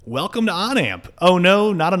Welcome to OnAmp. Oh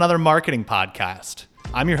no, not another marketing podcast.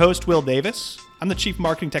 I'm your host, Will Davis. I'm the Chief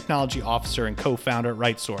Marketing Technology Officer and co-founder at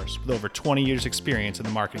RightSource with over 20 years experience in the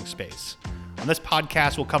marketing space. On this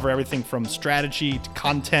podcast, we'll cover everything from strategy to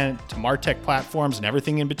content to MarTech platforms and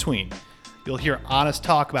everything in between. You'll hear honest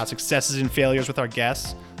talk about successes and failures with our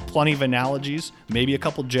guests, plenty of analogies, maybe a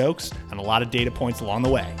couple jokes, and a lot of data points along the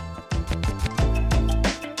way.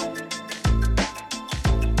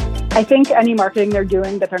 I think any marketing they're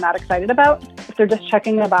doing that they're not excited about, if they're just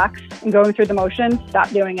checking the box and going through the motions, stop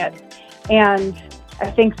doing it. And I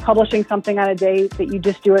think publishing something on a day that you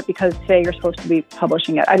just do it because today you're supposed to be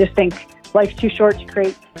publishing it. I just think life's too short to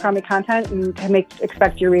create crummy content and to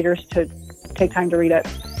expect your readers to take time to read it.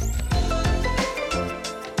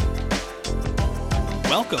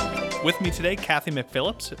 Welcome. With me today, Kathy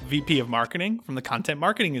McPhillips, VP of Marketing from the Content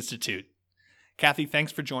Marketing Institute. Kathy,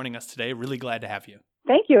 thanks for joining us today. Really glad to have you.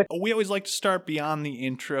 Thank you. We always like to start beyond the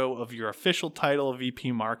intro of your official title of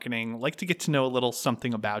VP Marketing. Like to get to know a little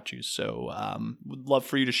something about you. So would love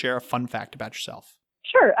for you to share a fun fact about yourself.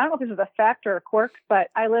 Sure. I don't know if this is a fact or a quirk, but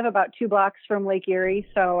I live about 2 blocks from Lake Erie.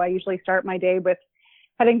 So I usually start my day with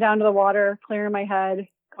heading down to the water, clearing my head,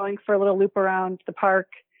 going for a little loop around the park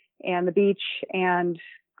and the beach, and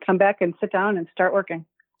come back and sit down and start working.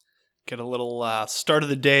 Get a little start of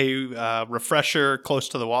the day refresher close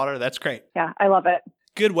to the water. That's great. Yeah, I love it.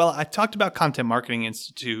 Good. Well, I talked about Content Marketing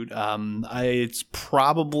Institute. It's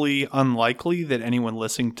probably unlikely that anyone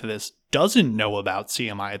listening to this doesn't know about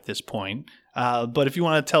CMI at this point. But if you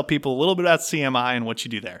want to tell people a little bit about CMI and what you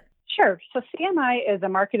do there. Sure. So CMI is a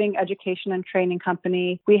marketing, education, and training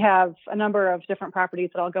company. We have a number of different properties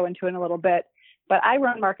that I'll go into in a little bit. But I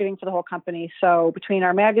run marketing for the whole company. So between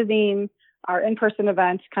our magazine, our in-person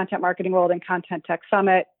events, Content Marketing World and Content Tech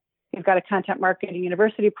Summit, we've got a Content Marketing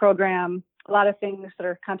University program, a lot of things that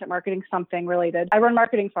are content marketing something related. I run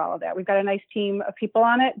marketing for all of that. We've got a nice team of people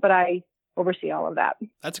on it, but I oversee all of that.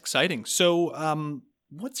 That's exciting. So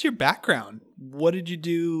what's your background? What did you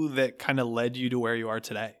do that kind of led you to where you are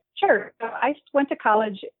today? Sure. So I went to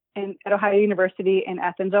college at Ohio University in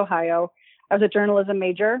Athens, Ohio. I was a journalism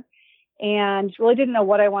major and really didn't know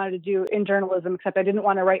what I wanted to do in journalism, except I didn't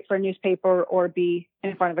want to write for a newspaper or be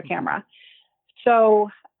in front of a camera. So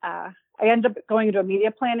I ended up going into a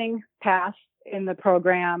media planning path in the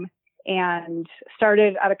program and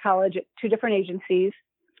started out of college at 2 different agencies.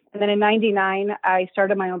 And then in 99, I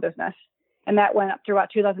started my own business. And that went up through about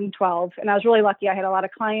 2012. And I was really lucky. I had a lot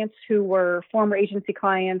of clients who were former agency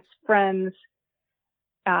clients, friends,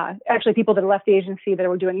 actually people that left the agency that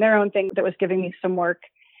were doing their own thing that was giving me some work.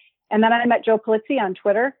 And then I met Joe Polizzi on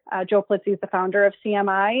Twitter. Joe Polizzi is the founder of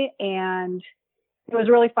CMI. And it was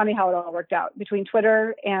really funny how it all worked out between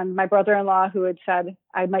Twitter and my brother-in-law who had said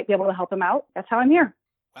I might be able to help him out. That's how I'm here.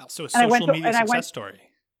 Wow. So a social media success story.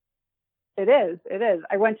 It is.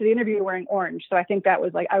 I went to the interview wearing orange. So I think that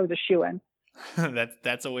was like, I was a shoo-in.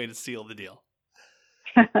 That's a way to seal the deal.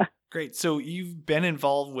 Great. So you've been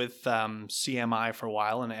involved with CMI for a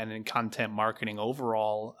while and in content marketing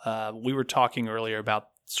overall. We were talking earlier about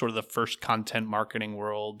sort of the first content marketing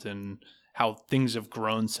world and how things have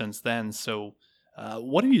grown since then. So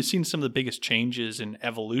what have you seen some of the biggest changes in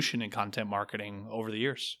evolution in content marketing over the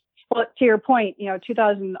years? Well, to your point,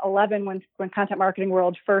 2011 when Content Marketing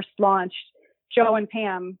World first launched, Joe and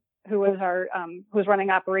Pam, who was running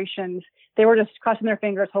operations, they were just crossing their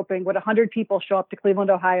fingers hoping would 100 people show up to Cleveland,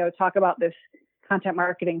 Ohio, to talk about this content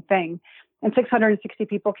marketing thing. And 660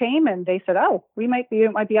 people came and they said, "Oh, we might be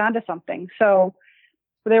onto something." So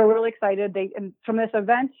they were really excited. And from this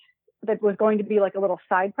event that was going to be like a little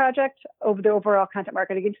side project over the overall Content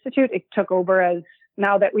Marketing Institute, it took over as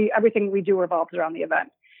now that everything we do revolves around the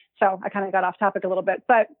event. So I kind of got off topic a little bit,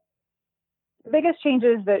 but the biggest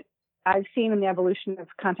changes that I've seen in the evolution of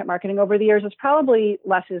content marketing over the years is probably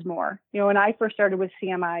less is more. When I first started with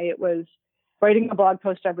CMI, it was writing a blog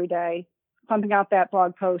post every day, pumping out that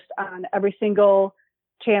blog post on every single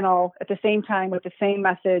channel at the same time with the same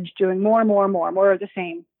message, doing more of the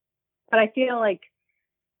same. But I feel like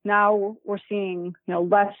now we're seeing,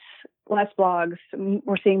 less blogs.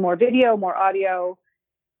 We're seeing more video, more audio,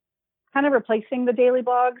 kind of replacing the daily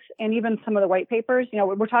blogs and even some of the white papers.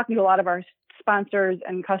 We're talking to a lot of our sponsors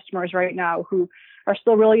and customers right now who are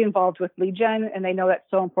still really involved with lead gen, and they know that's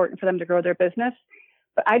so important for them to grow their business.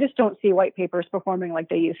 But I just don't see white papers performing like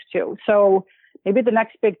they used to. So maybe the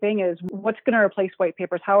next big thing is what's going to replace white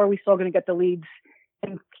papers? How are we still going to get the leads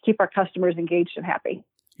and keep our customers engaged and happy?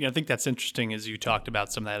 Yeah, I think that's interesting as you talked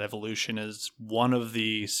about some of that evolution as one of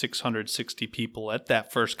the 660 people at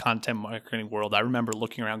that first Content Marketing World. I remember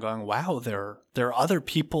looking around going, wow, there are other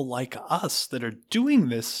people like us that are doing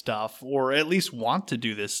this stuff or at least want to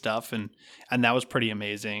do this stuff. And that was pretty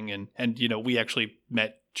amazing. And we actually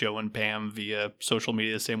met Joe and Pam via social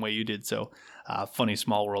media the same way you did. So funny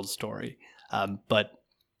small world story. But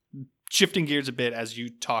shifting gears a bit, as you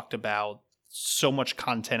talked about so much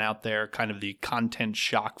content out there, kind of the content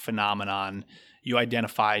shock phenomenon, you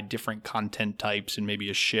identify different content types and maybe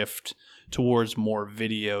a shift towards more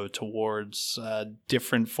video, towards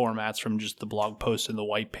different formats from just the blog posts and the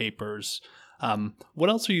white papers. What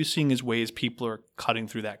else are you seeing as ways people are cutting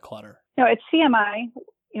through that clutter? At CMI,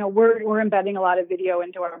 we're embedding a lot of video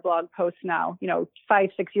into our blog posts now. 5-6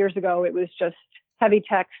 years ago, it was just heavy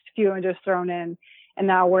text, few images thrown in. And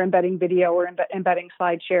now we're embedding video, we're embedding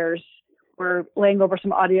slide shares. We're laying over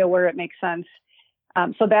some audio where it makes sense.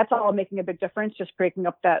 So that's all making a big difference, just breaking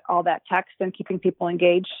up all that text and keeping people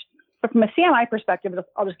engaged. But from a CMI perspective,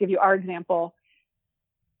 I'll just give you our example.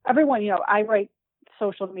 Everyone, I write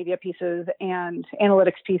social media pieces and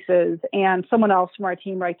analytics pieces, and someone else from our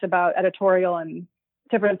team writes about editorial and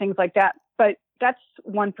different things like that. But that's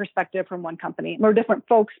one perspective from one company. We're different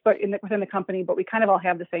folks, but within the company, but we kind of all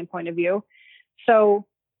have the same point of view. So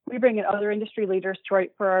we bring in other industry leaders to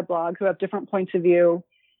write for our blog who have different points of view.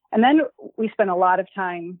 And then we spend a lot of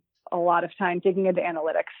time digging into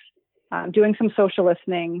analytics, doing some social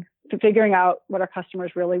listening, figuring out what our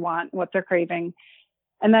customers really want, what they're craving.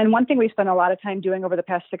 And then one thing we spent a lot of time doing over the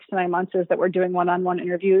past 6 to 9 months is that we're doing one-on-one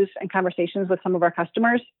interviews and conversations with some of our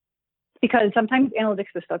customers, because sometimes analytics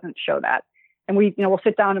just doesn't show that. And we'll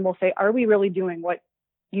sit down and we'll say, are we really doing what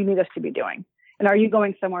you need us to be doing? And are you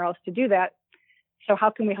going somewhere else to do that? So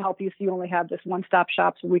how can we help you so you only have this one-stop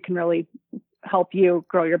shop so we can really help you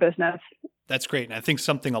grow your business? That's great. And I think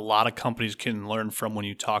something a lot of companies can learn from when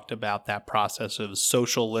you talked about that process of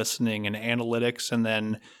social listening and analytics, and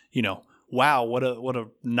then, wow, what a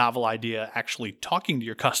novel idea, actually talking to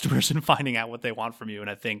your customers and finding out what they want from you. And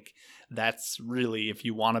I think that's really, if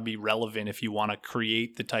you want to be relevant, if you want to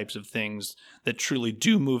create the types of things that truly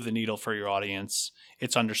do move the needle for your audience,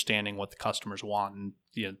 it's understanding what the customers want. And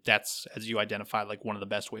that's, as you identify, like one of the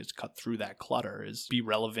best ways to cut through that clutter is be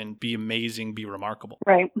relevant, be amazing, be remarkable.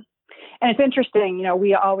 Right. And it's interesting,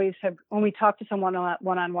 we always have, when we talk to someone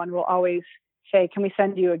one-on-one, we'll always say, can we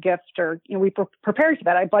send you a gift? Or, we prepared for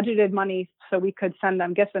that. I budgeted money so we could send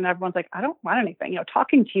them gifts, and everyone's like, I don't want anything.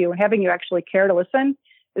 Talking to you and having you actually care to listen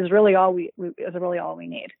is really all we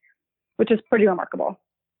need, which is pretty remarkable.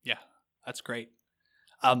 Yeah, that's great.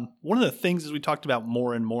 One of the things is we talked about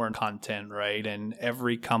more and more content, right? And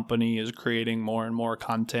every company is creating more and more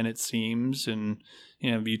content, it seems. And,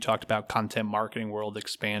 you talked about Content Marketing World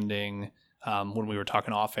expanding when we were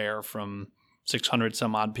talking off air from 600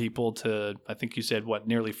 some odd people to, I think you said,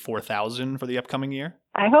 nearly 4,000 for the upcoming year?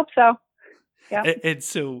 I hope so. Yeah. And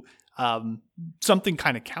so something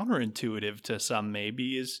kind of counterintuitive to some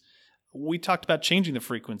maybe is we talked about changing the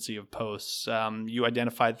frequency of posts. You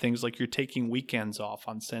identified things like you're taking weekends off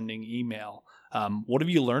on sending email. What have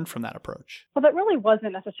you learned from that approach? Well, that really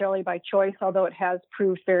wasn't necessarily by choice, although it has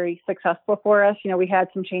proved very successful for us. We had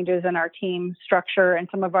some changes in our team structure, and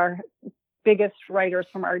some of our biggest writers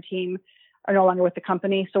from our team are no longer with the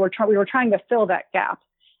company. So we were trying to fill that gap,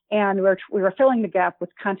 and we were filling the gap with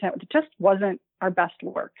content that just wasn't our best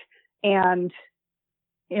work. And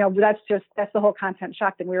that's the whole content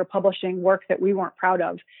shock thing. We were publishing work that we weren't proud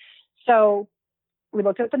of. So we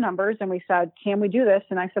looked at the numbers and we said, can we do this?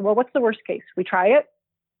 And I said, well, what's the worst case? We try it.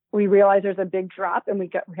 We realize there's a big drop, and we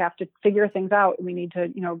have to figure things out. We need to,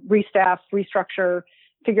 restaff, restructure,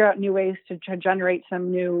 figure out new ways to generate some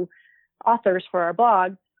new authors for our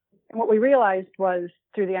blog. And what we realized was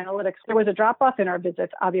through the analytics, there was a drop off in our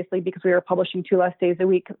visits, obviously, because we were publishing 2 less days a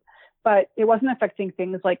week, but it wasn't affecting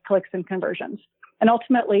things like clicks and conversions. And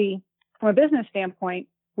ultimately, from a business standpoint,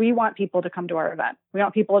 we want people to come to our event. We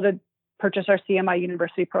want people to purchase our CMI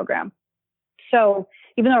University program. So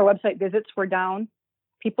even though our website visits were down,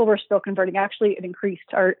 people were still converting. Actually, it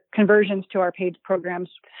increased our conversions to our paid programs.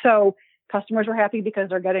 So customers were happy because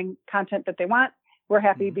they're getting content that they want. We're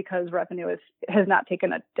happy because revenue has not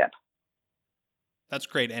taken a dip. That's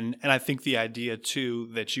great. And I think the idea, too,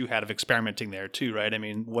 that you had of experimenting there, too, right? I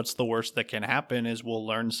mean, what's the worst that can happen is we'll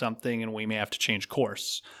learn something and we may have to change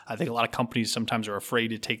course. I think a lot of companies sometimes are afraid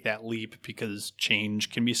to take that leap because change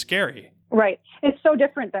can be scary. Right. It's so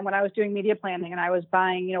different than when I was doing media planning and I was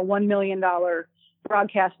buying, $1 million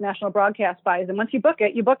national broadcast buys. And once you book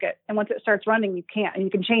it, you book it. And once it starts running, you can't. And you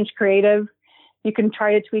can change creative. You can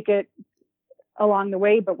try to tweak it along the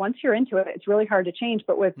way, but once you're into it, it's really hard to change.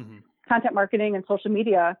 But with content marketing and social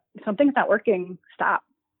media, if something's not working, stop.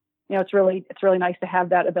 It's really nice to have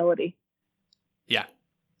that ability. Yeah.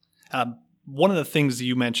 One of the things that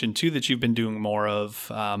you mentioned too that you've been doing more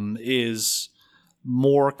of is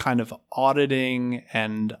more kind of auditing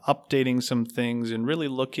and updating some things and really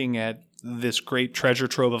looking at this great treasure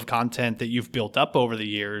trove of content that you've built up over the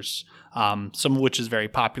years, some of which is very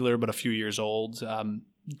popular but a few years old.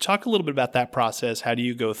 Talk a little bit about that process. How do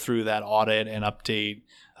you go through that audit and update?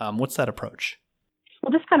 What's that approach?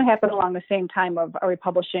 Well, this kind of happened along the same time of, are we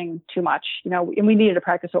publishing too much? And we needed to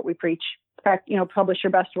practice what we preach. Publish your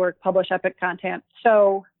best work, publish epic content.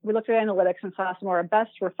 So we looked at analytics and saw some of our best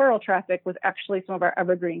referral traffic was actually some of our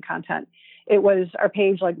evergreen content. It was our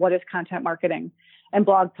page like, what is content marketing? And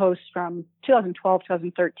blog posts from 2012,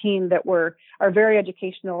 2013 that are very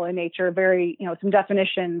educational in nature, very, some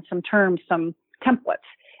definitions, some terms, some templates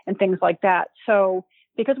and things like that. So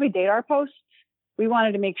because we date our posts, we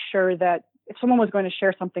wanted to make sure that if someone was going to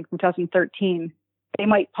share something from 2013, they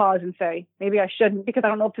might pause and say, maybe I shouldn't because I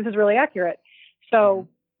don't know if this is really accurate. So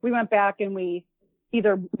we went back and we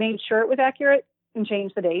either made sure it was accurate and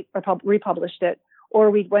changed the date or republished it, or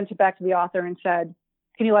we went back to the author and said,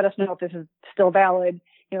 can you let us know if this is still valid?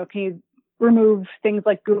 Can you remove things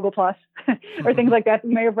like Google Plus or things like that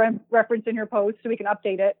you may have referenced in your post so we can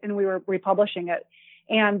update it, and we were republishing it.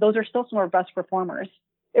 And those are still some of our best performers.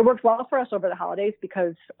 It works well for us over the holidays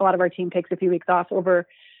because a lot of our team takes a few weeks off over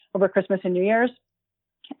Christmas and New Year's.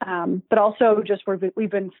 But also just we've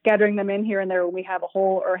been scattering them in here and there when we have a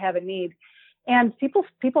hole or have a need. And people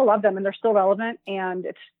love them and they're still relevant. And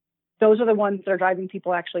those are the ones that are driving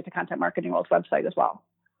people actually to Content Marketing World's website as well.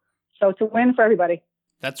 So it's a win for everybody.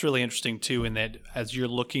 That's really interesting too, in that as you're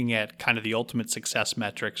looking at kind of the ultimate success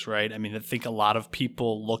metrics, right? I mean, I think a lot of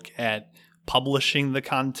people look at publishing the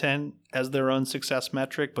content as their own success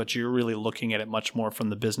metric, but you're really looking at it much more from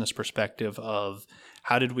the business perspective of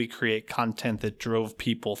how did we create content that drove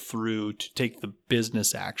people through to take the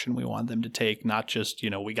business action we want them to take, not just,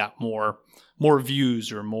 we got more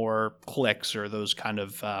views or more clicks or those kind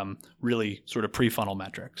of really sort of pre-funnel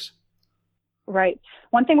metrics. Right.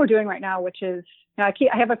 One thing we're doing right now, which is, I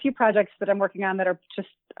have a few projects that I'm working on that are just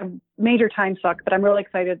a major time suck, but I'm really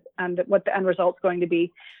excited on what the end result's going to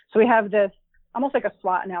be. So we have this almost like a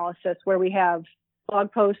SWOT analysis where we have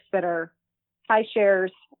blog posts that are high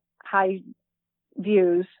shares, high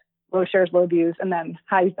views, low shares, low views, and then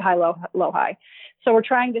high, low, low, high. So we're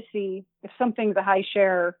trying to see if something's a high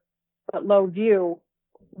share but low view,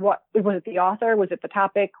 what was it, the author? Was it the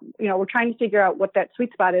topic? We're trying to figure out what that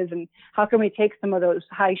sweet spot is and how can we take some of those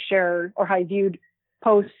high share or high viewed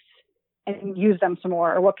posts and use them some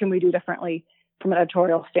more, or what can we do differently from an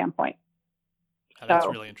editorial standpoint? That's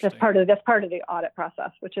really interesting. That's part of the audit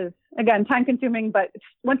process, which is, again, time consuming, but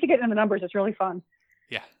once you get into the numbers, it's really fun.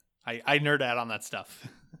 Yeah. I nerd out on that stuff.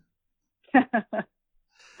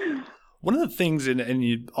 One of the things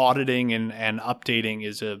in auditing and updating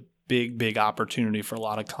is a big opportunity for a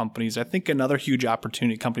lot of companies. I think another huge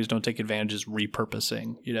opportunity companies don't take advantage is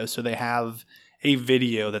repurposing. So they have a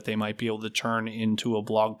video that they might be able to turn into a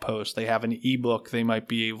blog post. They have an ebook they might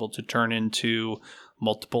be able to turn into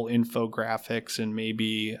multiple infographics and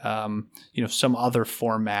maybe some other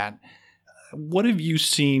format. What have you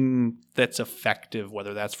seen that's effective,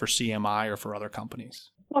 whether that's for CMI or for other companies?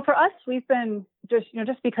 Well, for us, we've been just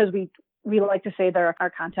because we like to say that our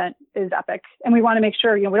content is epic and we want to make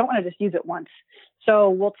sure, we don't want to just use it once. So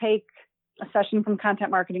we'll take a session from Content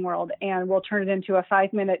Marketing World and we'll turn it into a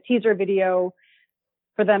 5-minute teaser video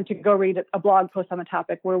for them to go read a blog post on the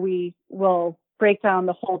topic where we will break down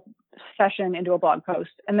the whole session into a blog post.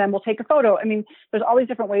 And then we'll take a photo. I mean, there's all these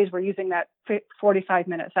different ways we're using that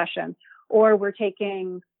 45-minute session, or we're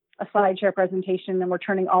taking a SlideShare presentation and we're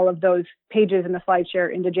turning all of those pages in the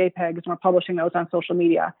SlideShare into JPEGs and we're publishing those on social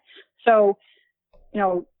media. So,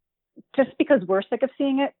 just because we're sick of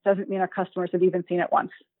seeing it doesn't mean our customers have even seen it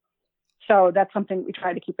once. So that's something we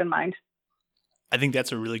try to keep in mind. I think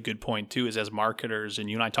that's a really good point too, is as marketers, and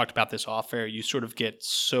you and I talked about this off air, you sort of get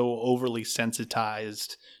so overly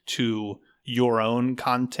sensitized to your own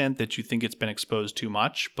content that you think it's been exposed too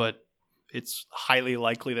much, but it's highly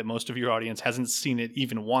likely that most of your audience hasn't seen it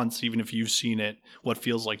even once, even if you've seen it what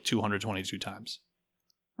feels like 222 times.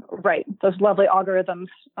 Right. Those lovely algorithms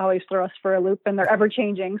always throw us for a loop and they're ever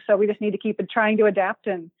changing. So we just need to keep trying to adapt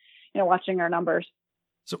and, watching our numbers.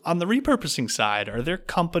 So on the repurposing side, are there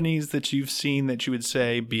companies that you've seen that you would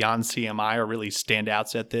say beyond CMI are really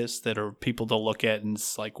standouts at this, that are people to look at and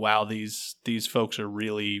it's like, wow, these folks are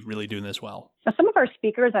really, really doing this well? Now, some of our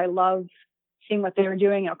speakers, I love seeing what they're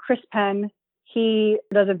doing. Chris Penn, He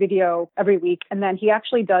does a video every week, and then he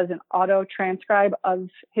actually does an auto transcribe of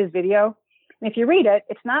his video. And if you read it,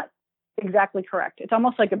 it's not exactly correct. It's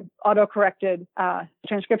almost like an auto-corrected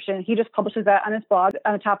transcription. He just publishes that on his blog.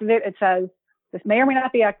 On the top of it, it says, this may or may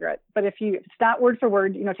not be accurate, but if it's not word for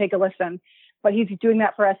word, take a listen. But he's doing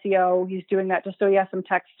that for SEO. He's doing that just so he has some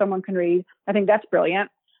text someone can read. I think that's brilliant.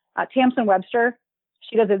 Tamsin Webster,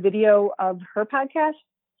 she does a video of her podcast.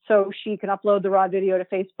 So she can upload the raw video to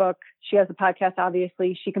Facebook. She has a podcast,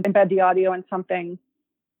 obviously. She can embed the audio in something.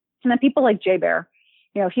 And then people like Jay Bear,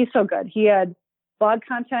 he's so good. He had blog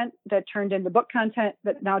content that turned into book content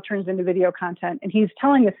that now turns into video content. And he's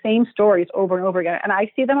telling the same stories over and over again. And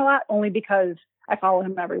I see them a lot only because I follow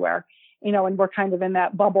him everywhere, and we're kind of in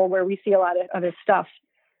that bubble where we see a lot of his stuff.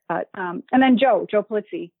 And then Joe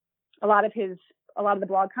Polizzi, a lot of the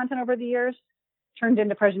blog content over the years turned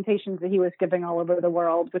into presentations that he was giving all over the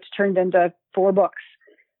world, which turned into 4 books.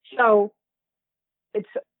 So it's,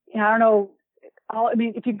 I don't know.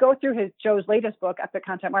 If you go through Joe's latest book, Epic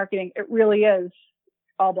Content Marketing, it really is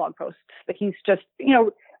all blog posts that he's just,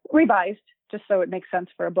 revised just so it makes sense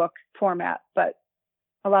for a book format, but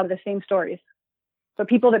a lot of the same stories. So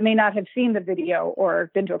people that may not have seen the video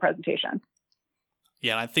or been to a presentation.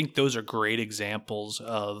 Yeah, and I think those are great examples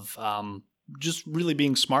of just really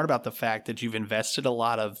being smart about the fact that you've invested a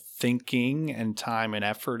lot of thinking and time and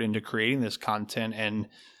effort into creating this content, and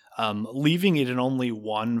leaving it in only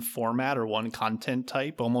one format or one content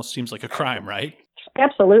type almost seems like a crime, right?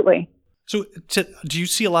 Absolutely. So do you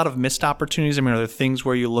see a lot of missed opportunities? Are there things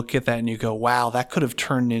where you look at that and you go, wow, that could have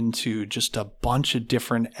turned into just a bunch of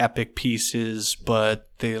different epic pieces, but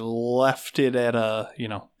they left it at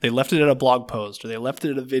a blog post, or they left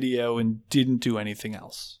it at a video and didn't do anything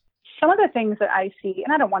else? Some of the things that I see,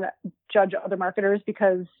 and I don't want to judge other marketers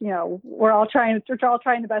because, we're all trying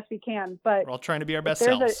the best we can, but we're all trying to be our best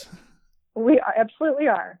selves. We absolutely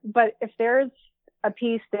are. But if there's a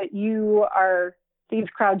piece that you've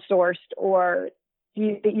crowdsourced, or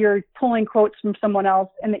that you're pulling quotes from someone else,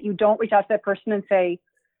 and that you don't reach out to that person and say,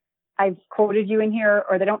 I've quoted you in here,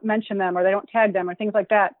 or they don't mention them, or they don't tag them, or things like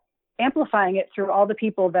that, amplifying it through all the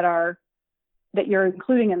people that you're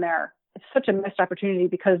including in there. It's such a missed opportunity,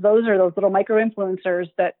 because those are those little micro influencers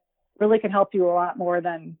that really can help you a lot more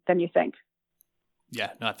than you think. Yeah,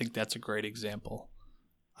 no, I think that's a great example.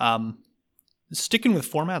 Sticking with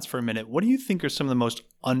formats for a minute, what do you think are some of the most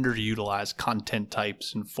underutilized content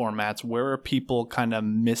types and formats? Where are people kind of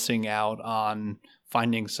missing out on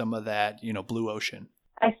finding some of that, blue ocean?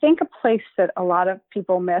 I think a place that a lot of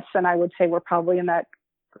people miss, and I would say we're probably in that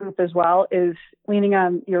group as well, is leaning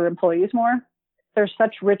on your employees more. There's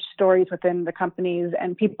such rich stories within the companies,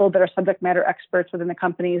 and people that are subject matter experts within the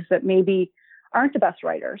companies that maybe aren't the best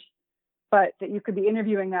writers, but that you could be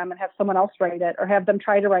interviewing them and have someone else write it, or have them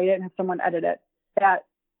try to write it and have someone edit it. That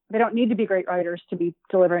they don't need to be great writers to be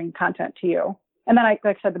delivering content to you. And then, like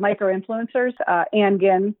I said, the micro influencers, Ann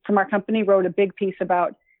Ginn from our company wrote a big piece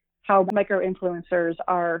about how micro influencers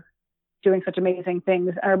are doing such amazing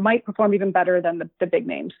things, or might perform even better than the big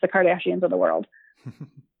names, the Kardashians of the world.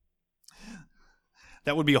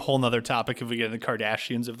 That would be a whole nother topic if we get into the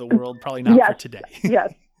Kardashians of the world. Probably not for today.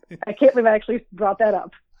 Yes. I can't believe I actually brought that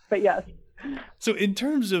up, but yes. So in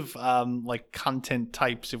terms of content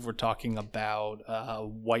types, if we're talking about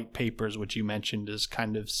white papers, which you mentioned is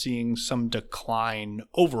kind of seeing some decline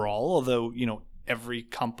overall, although, every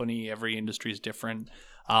company, every industry is different.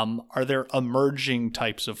 Are there emerging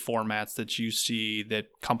types of formats that you see that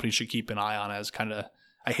companies should keep an eye on as kind of,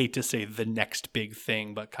 I hate to say the next big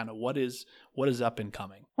thing, but kind of what is up and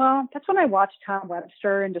coming? Well, that's when I watch Tom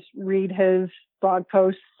Webster and just read his blog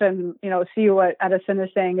posts and, see what Edison is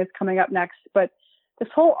saying is coming up next. But this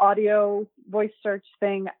whole audio voice search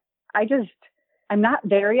thing, I'm not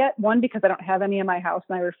there yet. One, because I don't have any in my house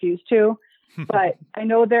and I refuse to, but I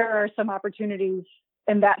know there are some opportunities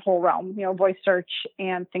in that whole realm, voice search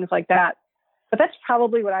and things like that. But that's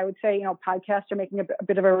probably what I would say. Podcasts are making a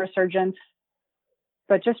bit of a resurgence,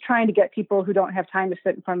 but just trying to get people who don't have time to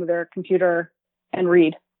sit in front of their computer and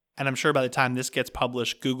read. And I'm sure by the time this gets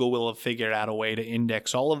published, Google will have figured out a way to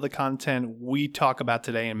index all of the content we talk about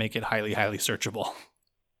today and make it highly, highly searchable.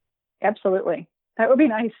 Absolutely. That would be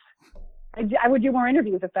nice. I would do more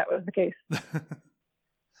interviews if that was the case.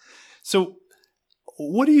 So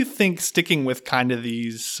what do you think, sticking with kind of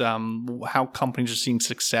these, how companies are seeing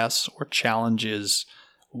success or challenges,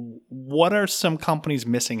 what are some companies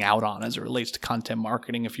missing out on as it relates to content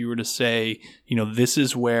marketing? If you were to say, this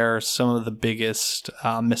is where some of the biggest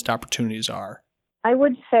missed opportunities are. I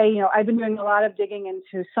would say, I've been doing a lot of digging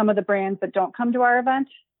into some of the brands that don't come to our event.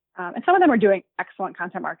 And some of them are doing excellent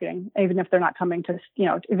content marketing, even if they're not coming to,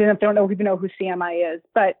 even if they don't even know who CMI is.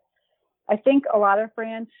 But I think a lot of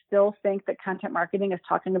brands still think that content marketing is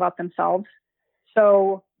talking about themselves.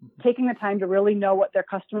 So taking the time to really know what their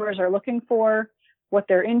customers are looking for, what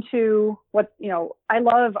they're into, I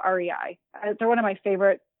love REI. They're one of my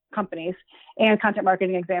favorite companies and content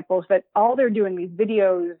marketing examples, that all they're doing, these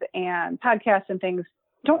videos and podcasts and things,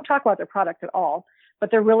 don't talk about their product at all,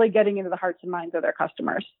 but they're really getting into the hearts and minds of their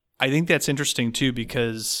customers. I think that's interesting too,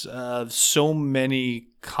 because so many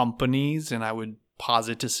companies, and I would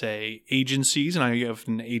posit to say agencies, and I have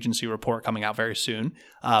an agency report coming out very soon,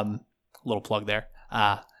 little plug there,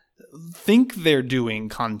 think they're doing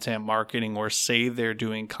content marketing or say they're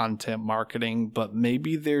doing content marketing, but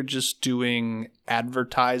maybe they're just doing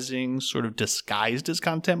advertising sort of disguised as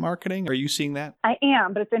content marketing. Are you seeing that? I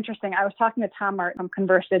am, but it's interesting. I was talking to Tom Martin from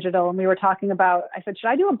Converse Digital, and we were talking about, I said, should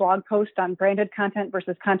I do a blog post on branded content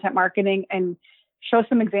versus content marketing and show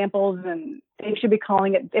some examples? And they should be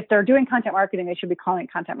calling it, if they're doing content marketing, they should be calling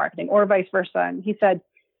it content marketing, or vice versa. And he said,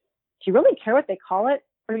 do you really care what they call it,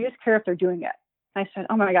 or do you just care if they're doing it? I said,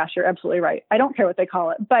 oh my gosh, you're absolutely right. I don't care what they call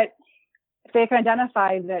it. But if they can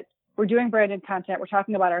identify that we're doing branded content, we're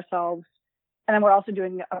talking about ourselves, and then we're also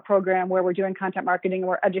doing a program where we're doing content marketing and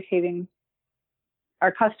we're educating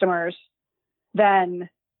our customers, then,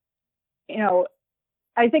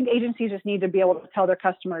 I think agencies just need to be able to tell their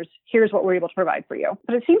customers, here's what we're able to provide for you.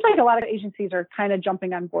 But it seems like a lot of agencies are kind of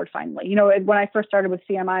jumping on board finally. When I first started with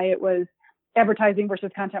CMI, it was advertising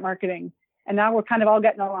versus content marketing. And now we're kind of all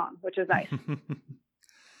getting along, which is nice.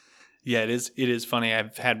 Yeah, it is funny.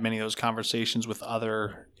 I've had many of those conversations with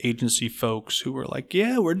other agency folks who were like,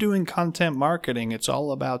 yeah, we're doing content marketing. It's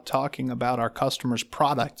all about talking about our customer's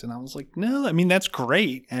product. And I was like, no, I mean, that's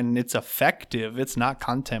great. And it's effective. It's not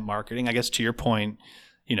content marketing. I guess to your point,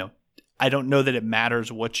 I don't know that it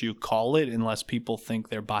matters what you call it unless people think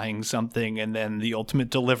they're buying something and then the ultimate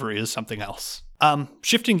delivery is something else.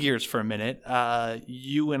 Shifting gears for a minute,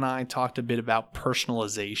 you and I talked a bit about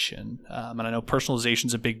personalization. And I know personalization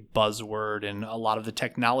is a big buzzword, and a lot of the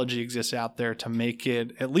technology exists out there to make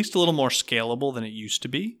it at least a little more scalable than it used to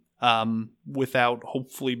be, without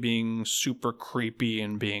hopefully being super creepy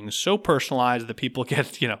and being so personalized that people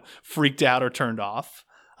get, freaked out or turned off.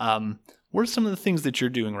 What are some of the things that you're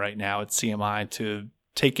doing right now at CMI to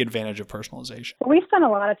take advantage of personalization? We've spent a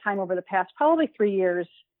lot of time over the past probably 3 years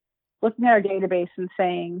looking at our database and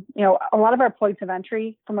saying, a lot of our points of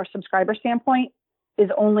entry from our subscriber standpoint is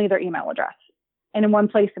only their email address. And in one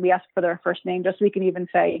place we ask for their first name, just so we can even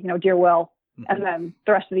say, dear Will, and then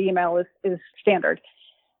the rest of the email is standard.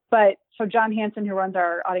 But so John Hansen, who runs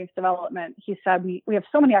our audience development, he said, we have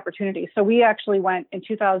so many opportunities. So we actually went in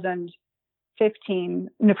 2015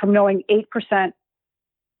 from knowing 8%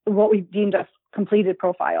 what we deemed a completed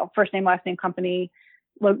profile, first name, last name, company,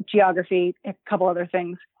 geography, a couple other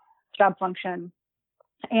things, job function.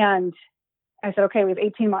 And I said, okay, we have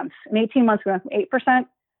 18 months. In 18 months, we went from 8%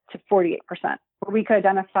 to 48%, where we could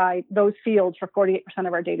identify those fields for 48%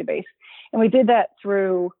 of our database. And we did that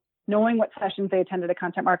through knowing what sessions they attended at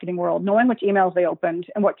Content Marketing World, knowing which emails they opened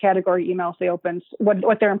and what category emails they opened,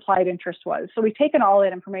 what their implied interest was. So we've taken all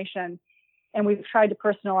that information and we've tried to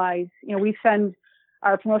personalize. We send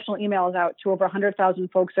our promotional emails out to over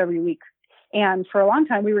 100,000 folks every week. And for a long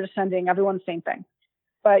time, we were just sending everyone the same thing.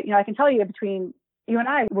 But, I can tell you, between you and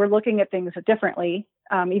I, we're looking at things differently,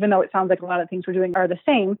 even though it sounds like a lot of things we're doing are the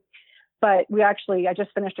same. But I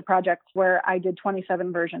just finished a project where I did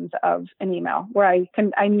 27 versions of an email where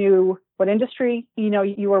I knew what industry,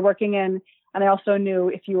 you were working in. And I also knew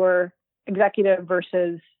if you were executive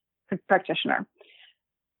versus practitioner.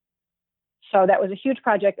 So that was a huge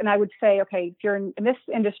project. And I would say, okay, if you're in this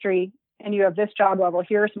industry and you have this job level,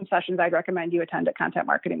 here are some sessions I'd recommend you attend at Content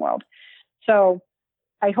Marketing World. So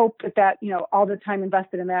I hope that, all the time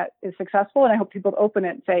invested in that is successful. And I hope people open it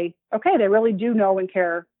and say, okay, they really do know and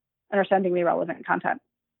care and are sending me relevant content.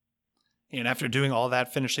 And after doing all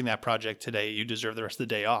that, finishing that project today, you deserve the rest of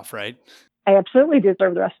the day off, right? I absolutely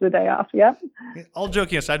deserve the rest of the day off. Yep. All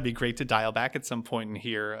joking aside, it'd be great to dial back at some point and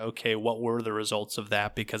hear, okay, what were the results of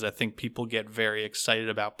that? Because I think people get very excited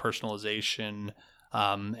about personalization,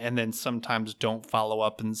 and then sometimes don't follow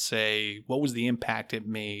up and say, what was the impact it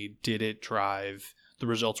made? Did it drive the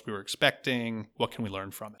results we were expecting? What can we learn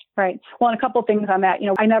from it? Right. Well, and a couple of things on that.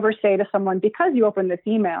 I never say to someone, because you opened this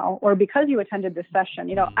email or because you attended this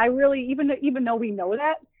session, I really, even though we know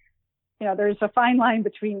that, there's a fine line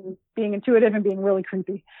between being intuitive and being really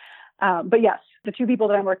creepy. But yes, the two people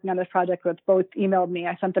that I'm working on this project with both emailed me.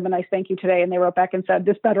 I sent them a nice thank you today and they wrote back and said,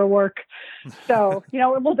 this better work. So,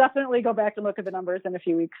 we'll definitely go back and look at the numbers in a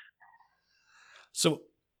few weeks. So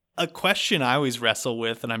A question I always wrestle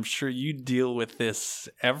with, and I'm sure you deal with this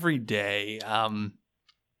every day,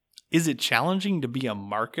 is it challenging to be a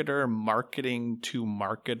marketer marketing to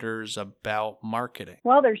marketers about marketing?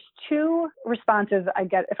 Well, there's two responses I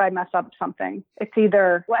get if I mess up something. It's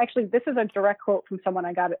either, well, actually, this is a direct quote from someone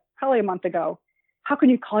I got probably a month ago. How can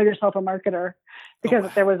you call yourself a marketer?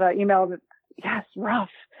 Because there was an email that, yes, rough.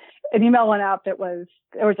 An email went out there was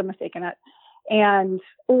a mistake in it.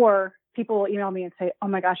 Or people will email me and say, oh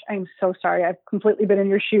my gosh, I'm so sorry. I've completely been in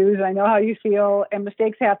your shoes. And I know how you feel, and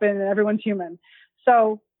mistakes happen and everyone's human.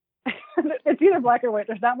 So it's either black or white.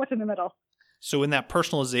 There's not much in the middle. So in that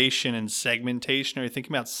personalization and segmentation, are you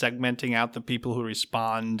thinking about segmenting out the people who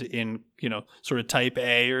respond in, sort of type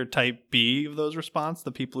A or type B of those response?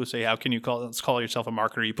 The people who say, how can you let's call yourself a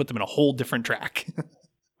marketer? You put them in a whole different track.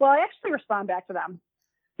 Well, I actually respond back to them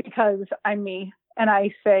because I'm me. And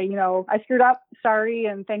I say, I screwed up, sorry,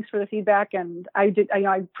 and thanks for the feedback. And I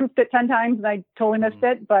proofed it 10 times and I totally missed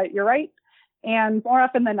it, but you're right. And more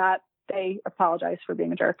often than not, they apologize for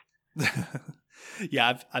being a jerk.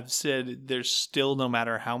 Yeah, I've said there's still, no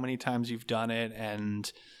matter how many times you've done it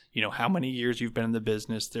and, how many years you've been in the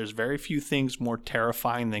business, there's very few things more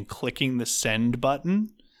terrifying than clicking the send button,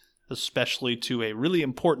 especially to a really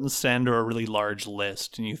important send or a really large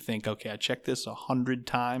list. And you think, okay, I checked this 100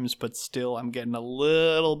 times, but still I'm getting a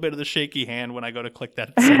little bit of the shaky hand when I go to click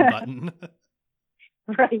that send button.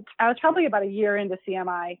 Right. I was probably about a year into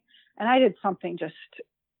CMI, and I did something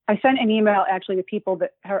I sent an email actually to people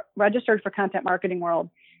that are registered for Content Marketing World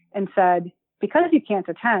and said, because you can't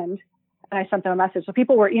attend, and I sent them a message. So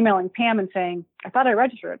people were emailing Pam and saying, I thought I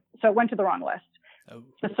registered. So it went to the wrong list. Oh.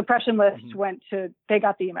 The suppression list they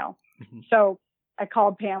got the email. Mm-hmm. So I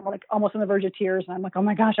called Pam, like almost on the verge of tears. And I'm like, oh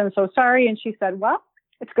my gosh, I'm so sorry. And she said, well,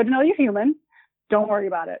 it's good to know you're human. Don't worry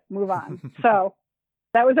about it. Move on. So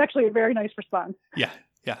that was actually a very nice response. Yeah,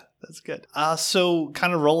 that's good. So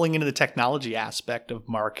kind of rolling into the technology aspect of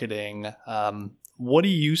marketing, what do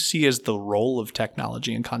you see as the role of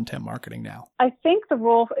technology in content marketing now? I think the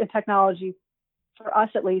role in technology, for us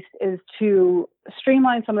at least, is to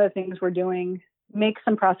streamline some of the things we're doing, make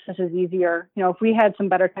some processes easier. If we had some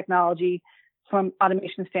better technology from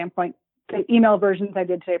automation standpoint, the email versions I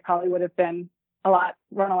did today probably would have been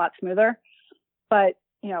run a lot smoother. But,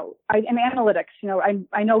 in analytics,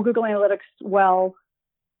 I know Google Analytics well.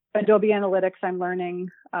 Adobe Analytics, I'm learning,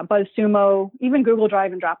 BuzzSumo, even Google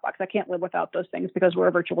Drive and Dropbox. I can't live without those things because we're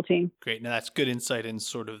a virtual team. Great. Now that's good insight in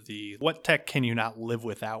sort of the what tech can you not live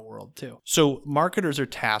without world too. So marketers are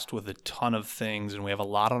tasked with a ton of things and we have a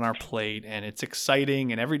lot on our plate and it's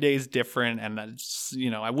exciting and every day is different. And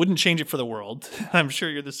I wouldn't change it for the world. I'm sure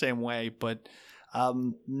you're the same way, but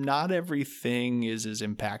not everything is as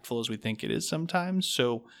impactful as we think it is sometimes.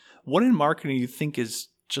 So what in marketing do you think is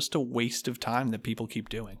just a waste of time that people keep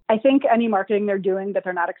doing? I think any marketing they're doing that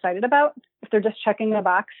they're not excited about, if they're just checking a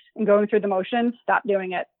box and going through the motions, stop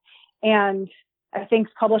doing it. And I think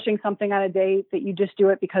publishing something on a day that you just do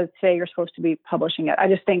it because today you're supposed to be publishing it. I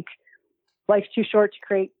just think life's too short to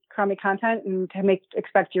create crummy content and to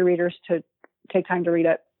expect your readers to take time to read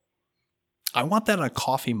it. I want that on a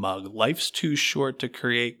coffee mug. Life's too short to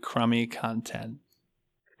create crummy content.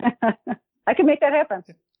 I can make that happen.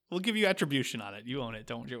 We'll give you attribution on it. You own it.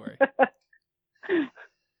 Don't you worry.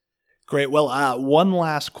 Great. Well, one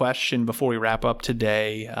last question before we wrap up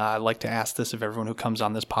today. I'd like to ask this of everyone who comes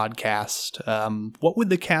on this podcast. What would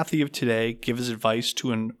the Kathy of today give as advice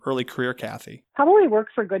to an early career Kathy? Probably work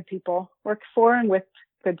for good people. Work for and with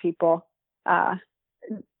good people.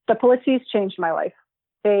 The Policies changed my life.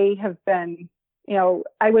 They have been,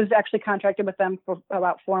 I was actually contracted with them for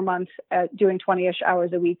about 4 months doing 20-ish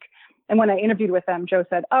hours a week. And when I interviewed with them, Joe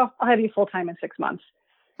said, oh, I'll have you full-time in 6 months.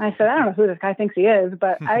 And I said, I don't know who this guy thinks he is,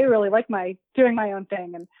 but I really like doing my own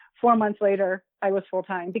thing. And 4 months later, I was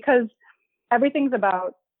full-time because everything's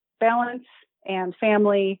about balance and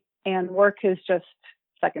family and work is just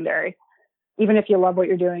secondary. Even if you love what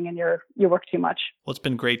you're doing and you work too much. Well, it's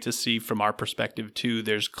been great to see from our perspective too.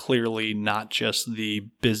 There's clearly not just the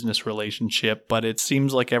business relationship, but it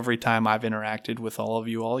seems like every time I've interacted with all of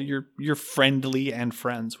you all, you're friendly and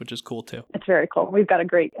friends, which is cool too. It's very cool. We've got a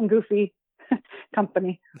great and goofy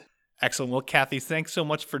company. Excellent. Well, Kathy, thanks so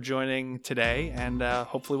much for joining today, and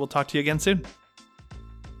hopefully we'll talk to you again soon.